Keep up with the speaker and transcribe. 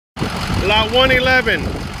Lot 111,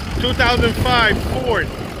 2005 Ford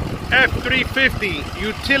F-350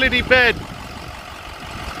 utility bed.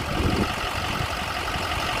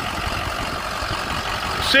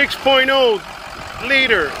 6.0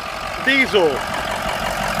 liter diesel,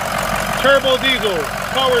 turbo diesel,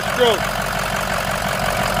 power stroke.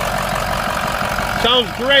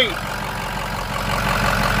 Sounds great.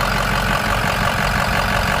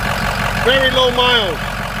 Very low miles.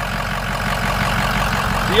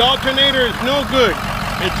 The alternator is no good.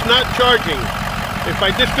 It's not charging. If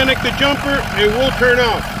I disconnect the jumper, it will turn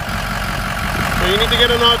off. So you need to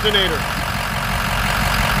get an alternator.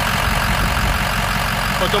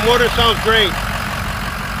 But the motor sounds great.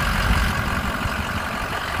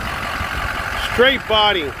 Straight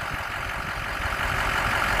body.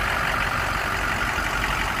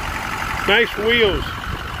 Nice wheels.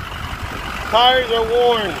 Tires are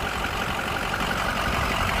worn.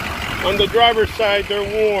 On the driver's side, they're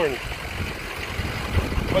worn.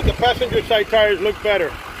 But the passenger side tires look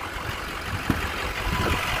better.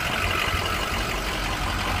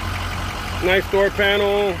 Nice door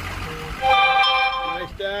panel.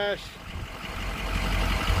 Nice dash.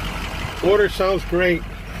 Motor sounds great.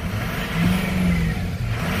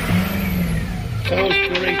 Sounds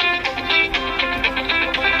great.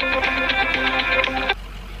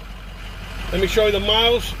 Let me show you the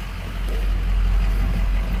miles.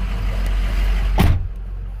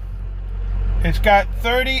 It's got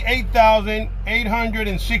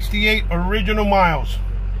 38,868 original miles.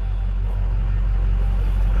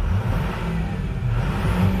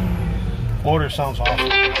 Motor sounds awesome.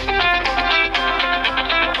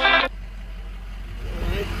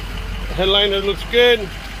 The headliner looks good.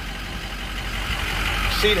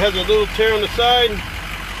 Seat has a little tear on the side.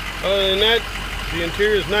 Other than that, the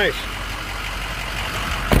interior is nice.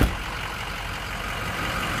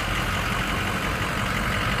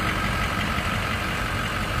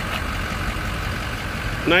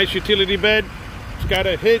 Nice utility bed. It's got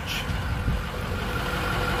a hitch.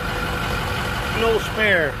 No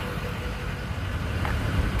spare.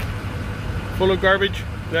 Full of garbage.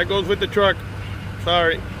 That goes with the truck.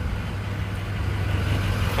 Sorry.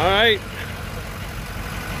 Alright.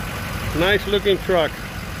 Nice looking truck.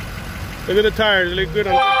 Look at the tires. They look good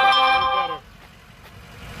on the truck.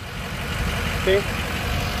 See?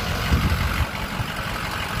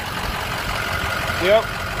 Yep.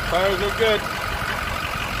 Tires look good.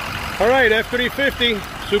 Alright, F-350,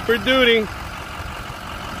 Super Duty.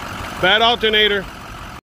 Bad alternator.